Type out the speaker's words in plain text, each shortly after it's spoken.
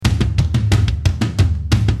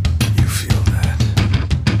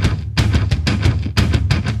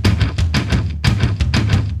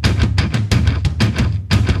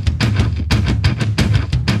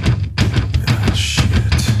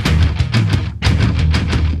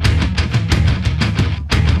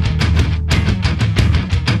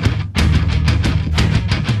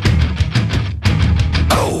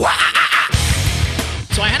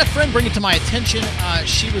it to my attention.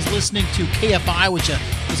 She was listening to KFI, which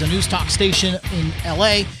is a news talk station in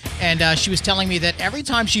L.A., and she was telling me that every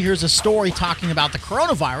time she hears a story talking about the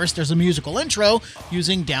coronavirus, there's a musical intro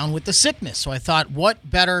using Down with the Sickness. So I thought, what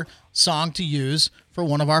better song to use for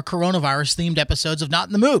one of our coronavirus-themed episodes of Not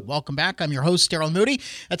in the Mood. Welcome back. I'm your host, Daryl Moody.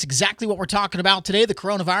 That's exactly what we're talking about today, the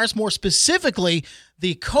coronavirus, more specifically,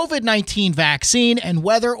 the COVID-19 vaccine and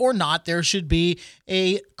whether or not there should be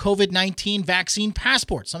a COVID-19 vaccine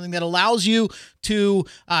passport, something that allows you to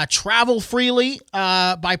travel freely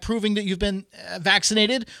by proving that you've been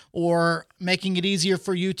vaccinated, or making it easier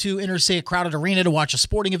for you to enter, say, a crowded arena to watch a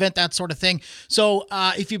sporting event, that sort of thing. So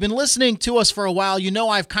if you've been listening to us for a while, you know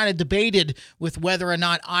I've kind of debated with whether or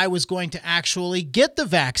not I was going to actually get the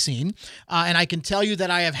vaccine. And I can tell you that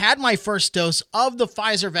I have had my first dose of the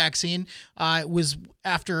Pfizer vaccine. It was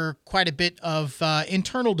after quite a bit of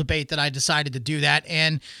internal debate that I decided to do that.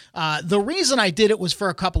 And the reason I did it was for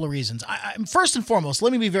a couple of reasons. First and foremost,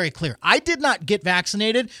 let me be very clear. I did not get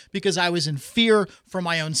vaccinated because I was in fear for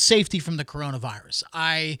my own safety from the coronavirus.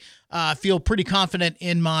 I feel pretty confident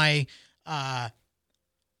in my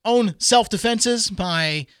own self-defenses,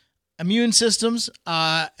 my immune systems,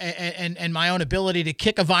 and my own ability to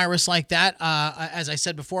kick a virus like that. As I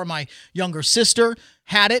said before, my younger sister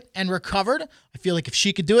had it and recovered. I feel like if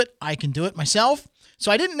she could do it, I can do it myself.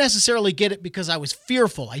 So I didn't necessarily get it because I was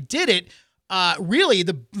fearful. I did it. Really,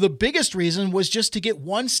 the biggest reason was just to get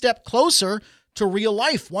one step closer to real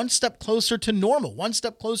life, one step closer to normal, one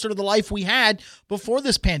step closer to the life we had before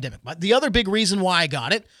this pandemic. But the other big reason why I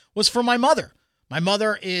got it was for my mother. My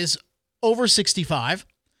mother is over 65.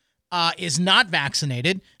 Is not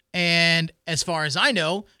vaccinated, and as far as I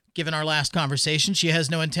know, given our last conversation, she has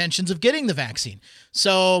no intentions of getting the vaccine.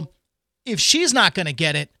 So if she's not going to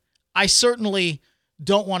get it, I certainly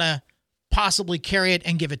don't want to possibly carry it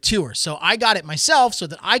and give it to her. So I got it myself so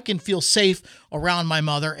that I can feel safe around my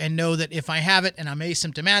mother and know that if I have it and I'm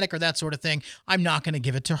asymptomatic or that sort of thing, I'm not going to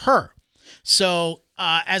give it to her. So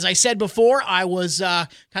as I said before, I was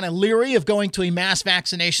kind of leery of going to a mass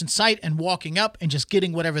vaccination site and walking up and just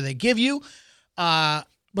getting whatever they give you. But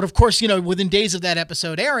of course, within days of that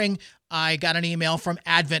episode airing, I got an email from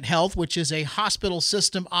Advent Health, which is a hospital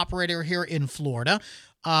system operator here in Florida,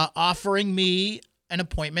 offering me an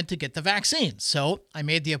appointment to get the vaccine. So I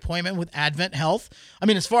made the appointment with Advent Health. I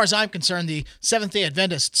mean, as far as I'm concerned, the Seventh-day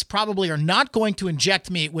Adventists probably are not going to inject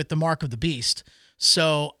me with the mark of the beast.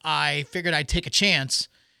 So I figured I'd take a chance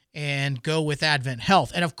and go with Advent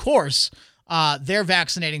Health. And of course, they're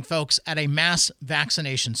vaccinating folks at a mass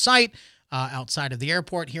vaccination site outside of the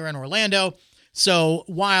airport here in Orlando. So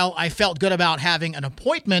while I felt good about having an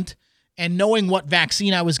appointment and knowing what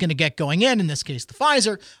vaccine I was going to get going in this case, the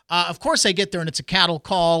Pfizer, of course I get there and it's a cattle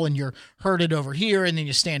call and you're herded over here and then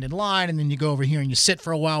you stand in line and then you go over here and you sit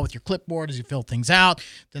for a while with your clipboard as you fill things out.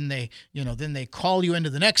 Then they call you into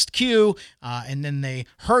the next queue and then they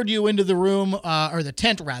herd you into the room or the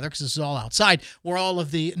tent rather, because this is all outside, where all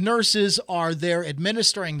of the nurses are there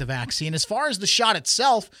administering the vaccine. As far as the shot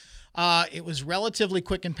itself, it was relatively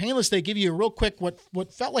quick and painless. They give you a real quick,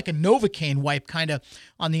 what felt like a Novocaine wipe kind of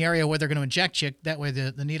on the area where they're going to inject you. That way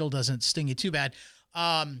the needle doesn't sting you too bad.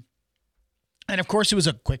 And of course it was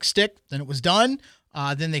a quick stick. Then it was done.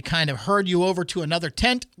 Then they kind of herd you over to another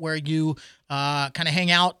tent where you kind of hang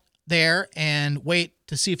out there and wait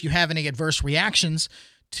to see if you have any adverse reactions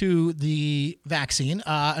to the vaccine.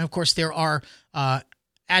 And of course there are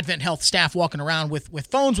Advent Health staff walking around with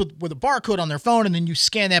phones with a barcode on their phone, and then you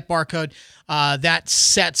scan that barcode. That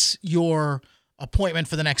sets your appointment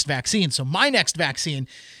for the next vaccine. So my next vaccine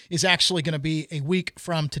is actually going to be a week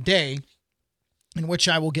from today, in which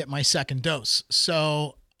I will get my second dose.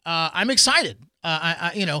 So I'm excited.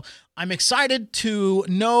 I'm excited to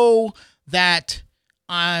know that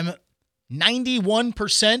I'm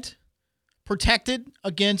 91% protected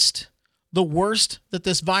against the worst that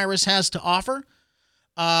this virus has to offer.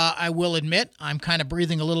 I will admit I'm kind of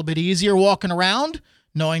breathing a little bit easier walking around,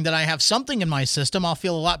 knowing that I have something in my system. I'll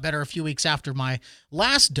feel a lot better a few weeks after my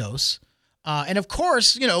last dose. And of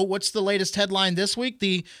course, what's the latest headline this week?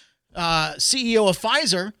 The CEO of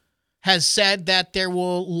Pfizer has said that there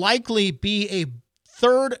will likely be a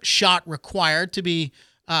third shot required to be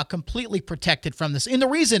completely protected from this. And the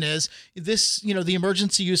reason is this, the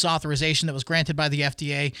emergency use authorization that was granted by the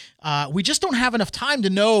FDA, we just don't have enough time to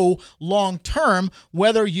know long-term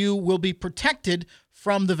whether you will be protected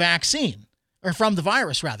from the vaccine, or from the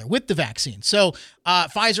virus rather, with the vaccine. So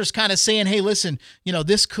Pfizer's kind of saying, hey, listen,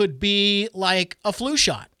 this could be like a flu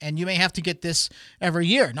shot and you may have to get this every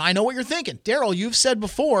year. Now I know what you're thinking. Daryl, you've said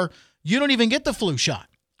before, you don't even get the flu shot.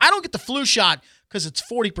 I don't get the flu shot because it's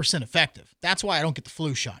 40% effective. That's why I don't get the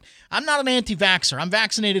flu shot. I'm not an anti-vaxxer. I'm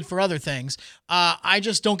vaccinated for other things. I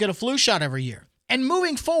just don't get a flu shot every year. And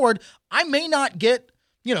moving forward, I may not get,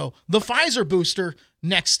 the Pfizer booster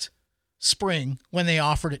next spring when they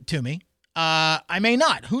offered it to me. I may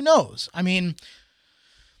not. Who knows? I mean,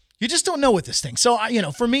 you just don't know with this thing. So,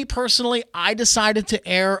 for me personally, I decided to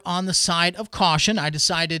err on the side of caution. I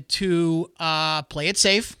decided to play it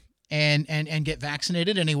safe and get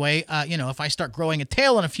vaccinated anyway. If I start growing a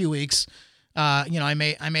tail in a few weeks, I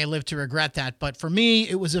may live to regret that. But for me,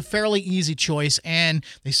 it was a fairly easy choice, and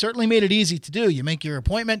they certainly made it easy to do. You make your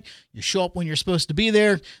appointment, you show up when you're supposed to be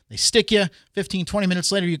there, they stick you, 15, 20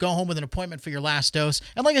 minutes later, you go home with an appointment for your last dose.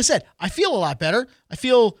 And like I said, I feel a lot better. I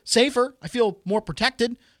feel safer. I feel more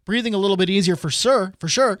protected, breathing a little bit easier for sure.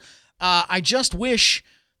 I just wish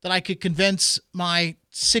that I could convince my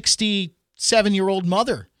 67-year-old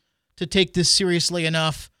mother to take this seriously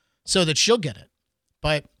enough so that she'll get it.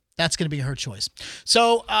 But that's going to be her choice.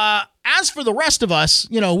 So as for the rest of us,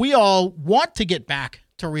 we all want to get back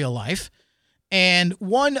to real life. And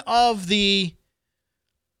one of the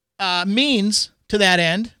means to that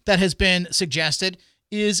end that has been suggested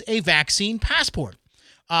is a vaccine passport.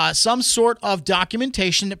 Some sort of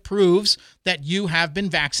documentation that proves that you have been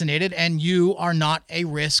vaccinated and you are not a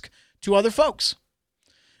risk to other folks.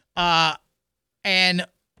 As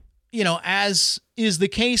is the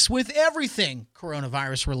case with everything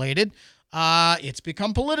coronavirus related, it's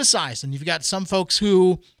become politicized. And you've got some folks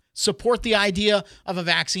who support the idea of a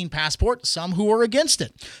vaccine passport, some who are against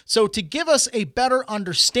it. So to give us a better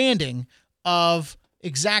understanding of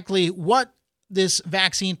exactly what this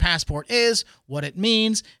vaccine passport is, what it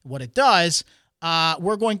means, what it does,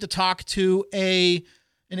 we're going to talk to an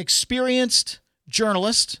experienced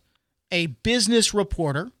journalist, a business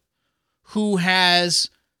reporter who has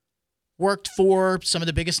worked for some of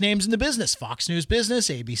the biggest names in the business: Fox News Business,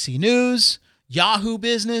 ABC News, Yahoo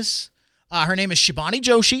Business. Her name is Shibani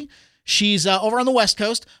Joshi. She's over on the West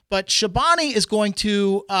Coast, but Shibani is going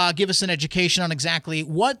to give us an education on exactly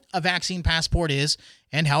what a vaccine passport is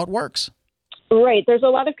and how it works. Right. There's a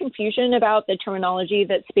lot of confusion about the terminology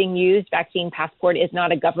that's being used. Vaccine passport is not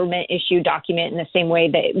a government-issued document in the same way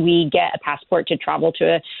that we get a passport to travel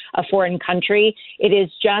to a foreign country. It is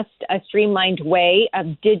just a streamlined way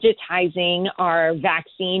of digitizing our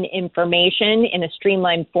vaccine information in a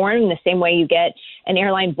streamlined form, the same way you get an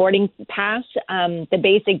airline boarding pass. The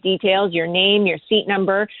basic details, your name, your seat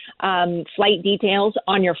number, flight details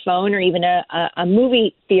on your phone, or even a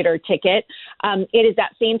movie theater ticket. It is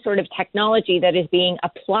that same sort of technology that is being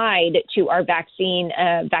applied to our vaccine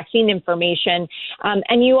information.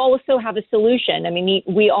 And you also have a solution. I mean,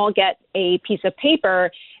 we all get a piece of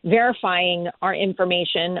paper verifying our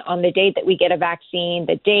information on the date that we get a vaccine,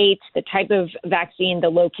 the date, the type of vaccine, the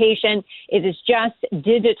location. It is just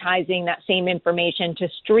digitizing that same information to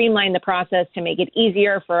streamline the process, to make it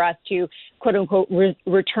easier for us to, quote unquote,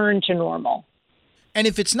 return to normal. And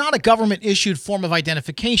if it's not a government-issued form of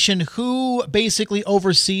identification, who basically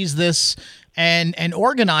oversees this and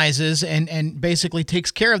organizes and basically takes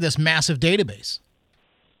care of this massive database?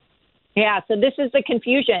 Yeah, so this is the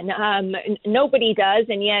confusion. Nobody does,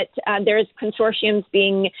 and yet there's consortiums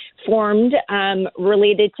being formed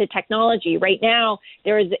related to technology. Right now,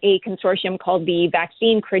 there is a consortium called the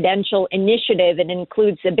Vaccine Credential Initiative. It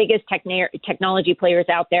includes the biggest technology players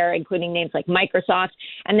out there, including names like Microsoft,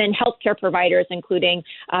 and then healthcare providers, including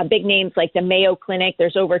big names like the Mayo Clinic.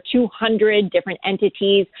 There's over 200 different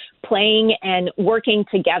entities playing and working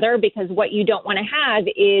together, because what you don't want to have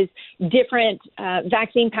is different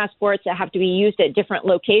vaccine passports that have to be used at different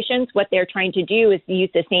locations. What they're trying to do is use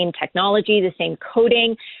the same technology, the same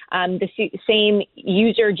coding, the same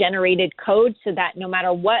user-generated code, so that no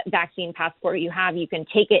matter what vaccine passport you have, you can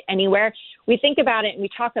take it anywhere. We think about it and we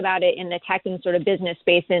talk about it in the tech and sort of business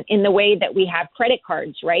space in the way that we have credit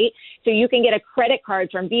cards, right? So you can get a credit card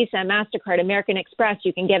from Visa, MasterCard, American Express.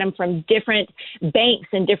 You can get them from different banks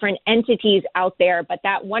and different entities out there. But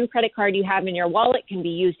that one credit card you have in your wallet can be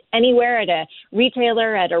used anywhere, at a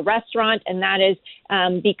retailer, at a restaurant. And that is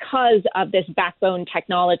because of this backbone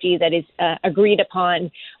technology that is agreed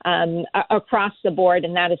upon across the board.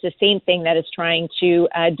 And that is the same thing that is trying to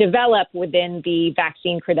develop within the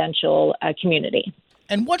vaccine credential community.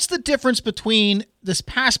 And what's the difference between this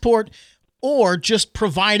passport or just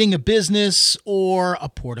providing a business or a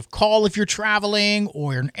port of call if you're traveling,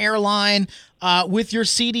 or an airline with your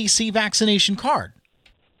CDC vaccination card?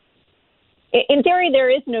 In theory, there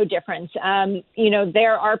is no difference.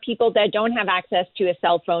 There are people that don't have access to a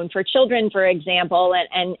cell phone. For children, for example,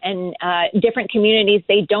 and different communities,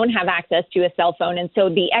 they don't have access to a cell phone. And so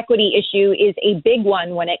the equity issue is a big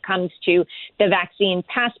one when it comes to the vaccine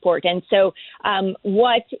passport. And so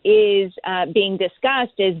what is being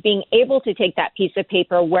discussed is being able to take that piece of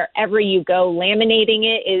paper wherever you go. Laminating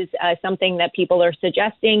it is something that people are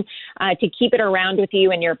suggesting to keep it around with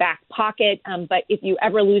you in your back pocket. But if you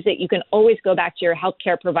ever lose it, you can always go back to your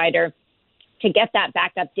healthcare provider to get that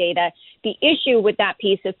backup data. The issue with that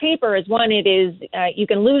piece of paper is, one, it is you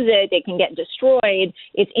can lose it, it can get destroyed,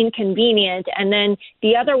 it's inconvenient, and then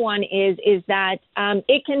the other one is that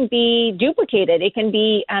it can be duplicated, it can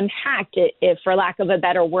be hacked, if for lack of a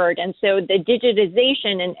better word. And so the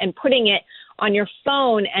digitization and putting it on your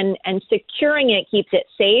phone and securing it keeps it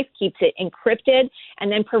safe, keeps it encrypted,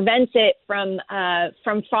 and then prevents it from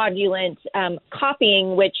fraudulent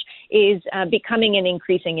copying, which is becoming an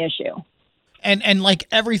increasing issue. And like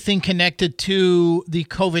everything connected to the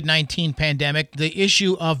COVID-19 pandemic, the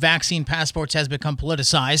issue of vaccine passports has become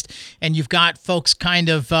politicized, and you've got folks kind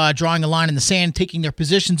of drawing a line in the sand, taking their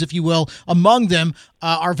positions, if you will. Among them,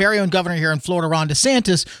 our very own governor here in Florida, Ron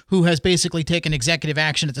DeSantis, who has basically taken executive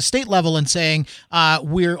action at the state level and saying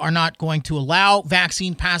we are not going to allow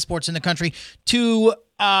vaccine passports in the country. To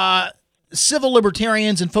civil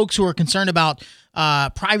libertarians and folks who are concerned about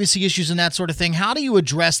privacy issues and that sort of thing, how do you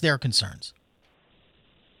address their concerns?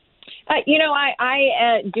 I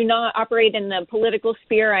do not operate in the political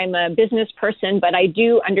sphere. I'm a business person, but I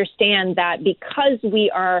do understand that because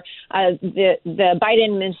we are, the Biden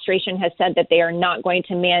administration has said that they are not going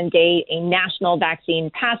to mandate a national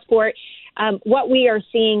vaccine passport. What we are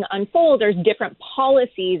seeing unfold are different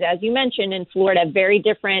policies, as you mentioned, in Florida, very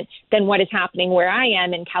different than what is happening where I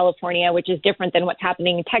am in California, which is different than what's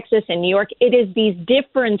happening in Texas and New York. It is these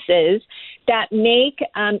differences that make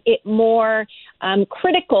it more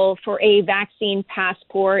critical for a vaccine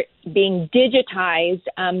passport being digitized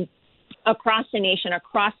across the nation,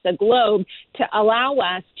 across the globe, to allow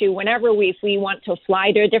us to, whenever if we want to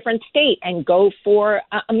fly to a different state and go for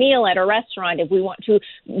a meal at a restaurant, if we want to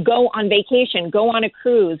go on vacation, go on a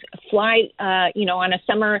cruise, fly, on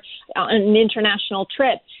an international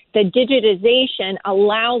trip, the digitization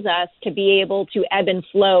allows us to be able to ebb and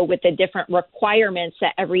flow with the different requirements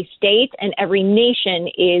that every state and every nation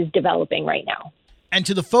is developing right now. And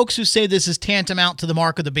to the folks who say this is tantamount to the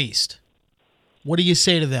mark of the beast, what do you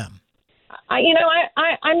say to them?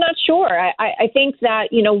 I'm not sure. I think that,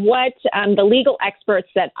 what the legal experts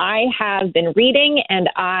that I have been reading and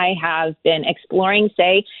I have been exploring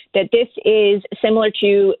say that this is similar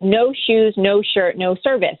to no shoes, no shirt, no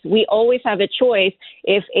service. We always have a choice.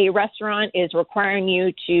 If a restaurant is requiring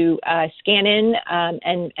you to scan in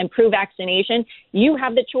and prove vaccination, you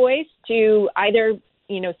have the choice to either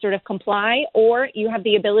sort of comply, or you have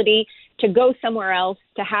the ability to go somewhere else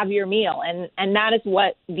to have your meal. And that is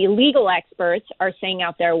what the legal experts are saying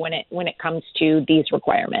out there when it comes to these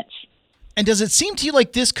requirements. And does it seem to you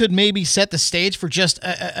like this could maybe set the stage for just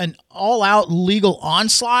an all-out legal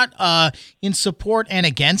onslaught in support and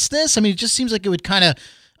against this? I mean, it just seems like it would kind of,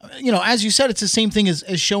 as you said, it's the same thing as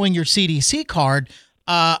showing your CDC card.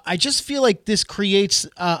 I just feel like this creates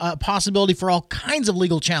a possibility for all kinds of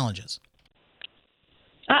legal challenges.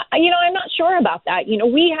 I'm not sure about that.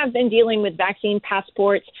 We have been dealing with vaccine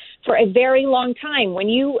passports for a very long time. When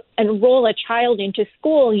you enroll a child into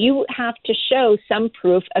school, you have to show some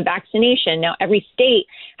proof of vaccination. Now, every state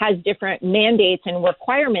has different mandates and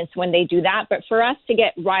requirements when they do that. But for us to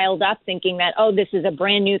get riled up thinking that, this is a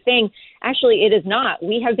brand new thing, actually, it is not.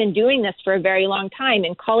 We have been doing this for a very long time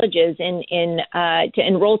in colleges, to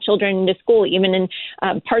enroll children into school, even in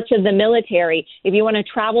parts of the military. If you want to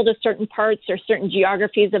travel to certain parts or certain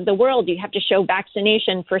geographies of the world, you have to show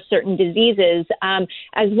vaccination for certain diseases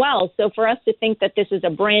as well. So for us to think that this is a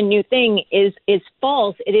brand new thing is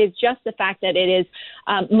false. It is just the fact that it is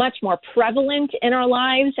much more prevalent in our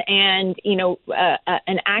lives, and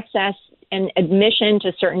an access and admission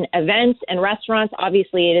to certain events and restaurants.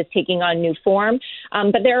 Obviously, it is taking on new form.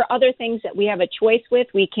 But there are other things that we have a choice with.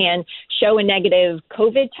 We can show a negative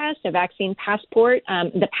COVID test, a vaccine passport.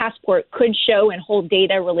 The passport could show and hold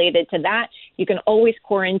data related to that. You can always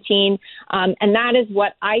quarantine. And that is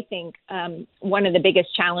what I think one of the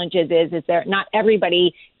biggest challenges is that not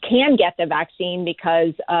everybody can get the vaccine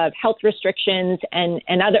because of health restrictions and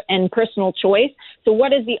personal choice. So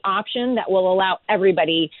what is the option that will allow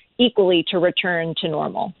everybody equally to return to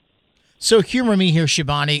normal? So humor me here,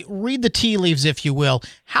 Shibani. Read the tea leaves, if you will.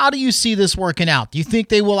 How do you see this working out? Do you think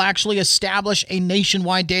they will actually establish a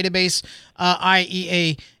nationwide database,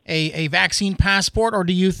 i.e. a vaccine passport, or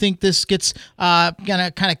do you think this gets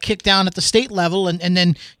gonna kind of kicked down at the state level, and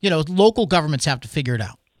then local governments have to figure it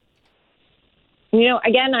out?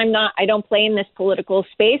 Again, I don't play in this political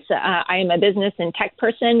space. I am a business and tech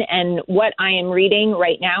person, and what I am reading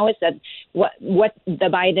right now is that what the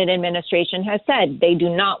Biden administration has said, they do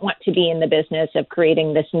not want to be in the business of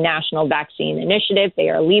creating this national vaccine initiative. They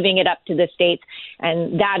are leaving it up to the states,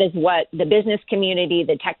 and that is what the business community,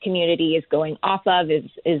 the tech community is going off of,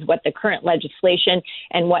 is what the current legislation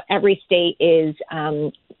and what every state is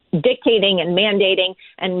dictating and mandating,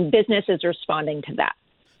 and business is responding to that.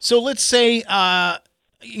 So let's say,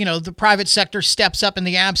 the private sector steps up in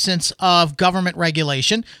the absence of government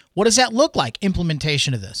regulation. What does that look like,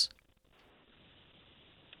 implementation of this?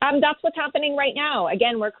 That's what's happening right now.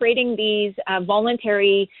 Again, we're creating these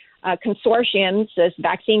voluntary consortiums, this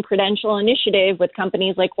vaccine credential initiative with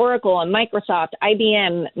companies like Oracle and Microsoft,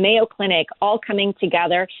 IBM, Mayo Clinic, all coming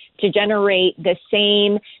together to generate the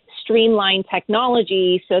same streamlined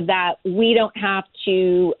technology so that we don't have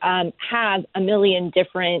to have a million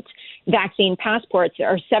different vaccine passports. There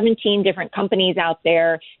are 17 different companies out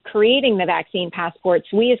there creating the vaccine passports.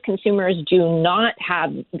 We as consumers do not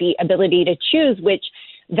have the ability to choose which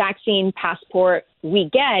vaccine passport we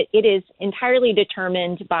get. It is entirely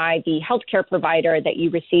determined by the healthcare provider that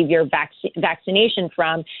you receive your vaccination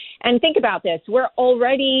from. And think about this. We're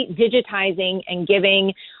already digitizing and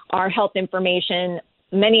giving our health information,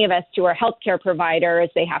 many of us, to our healthcare providers.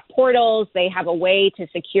 They have portals. They have a way to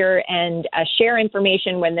secure and share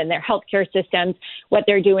information within their healthcare systems. What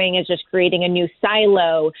they're doing is just creating a new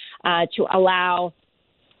silo to allow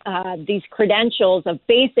these credentials of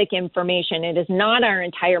basic information. It is not our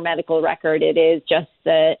entire medical record. It is just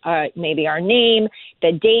maybe our name,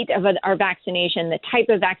 the date of our vaccination, the type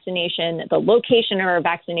of vaccination, the location of our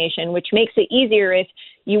vaccination, which makes it easier if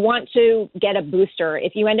you want to get a booster.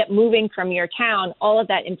 If you end up moving from your town, all of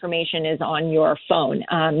that information is on your phone,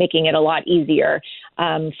 making it a lot easier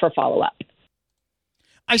for follow-up.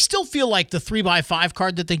 I still feel like the 3x5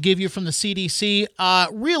 card that they give you from the CDC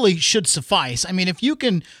really should suffice. I mean, if you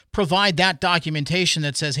can provide that documentation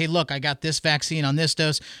that says, hey, look, I got this vaccine on this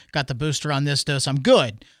dose, got the booster on this dose, I'm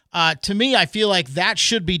good. To me, I feel like that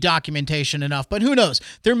should be documentation enough, but who knows?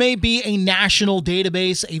 There may be a national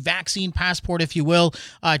database, a vaccine passport, if you will.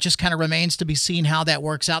 It just kind of remains to be seen how that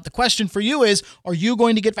works out. The question for you is, are you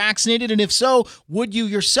going to get vaccinated? And if so, would you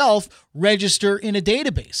yourself register in a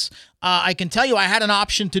database? I can tell you I had an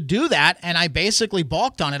option to do that, and I basically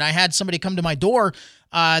balked on it. I had somebody come to my door.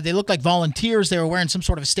 They looked like volunteers. They were wearing some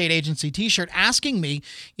sort of state agency T-shirt asking me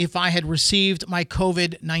if I had received my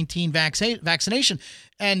COVID-19 vaccination.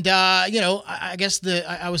 And, I guess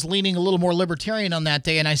I was leaning a little more libertarian on that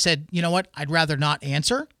day. And I said, you know what? I'd rather not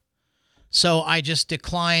answer. So I just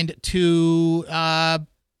declined to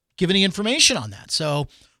give any information on that. So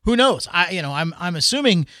who knows? I'm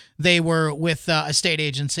assuming they were with a state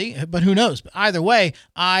agency, but who knows? But either way,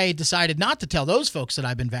 I decided not to tell those folks that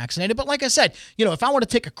I've been vaccinated. But like I said, if I want to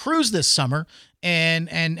take a cruise this summer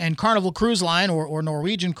and Carnival Cruise Line or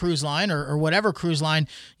Norwegian Cruise Line or whatever cruise line,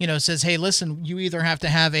 says, hey, listen, you either have to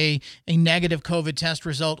have a negative COVID test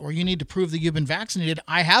result or you need to prove that you've been vaccinated.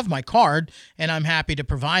 I have my card and I'm happy to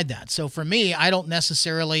provide that. So for me, I don't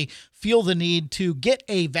necessarily feel the need to get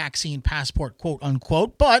a vaccine passport, quote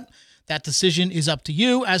unquote, but that decision is up to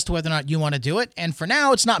you as to whether or not you want to do it. And for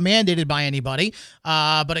now, it's not mandated by anybody,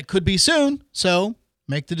 but it could be soon. So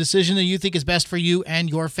make the decision that you think is best for you and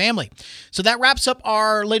your family. So that wraps up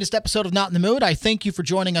our latest episode of Not in the Mood. I thank you for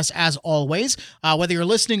joining us as always. Whether you're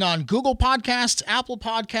listening on Google Podcasts, Apple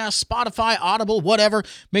Podcasts, Spotify, Audible, whatever,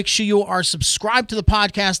 make sure you are subscribed to the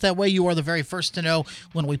podcast. That way you are the very first to know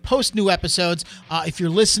when we post new episodes. If you're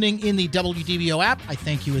listening in the WDBO app, I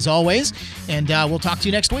thank you as always. And we'll talk to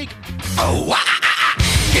you next week. Oh,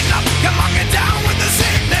 get up, come on, get down with the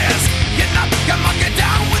sickness. Get up, come on, get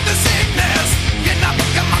down with the sickness.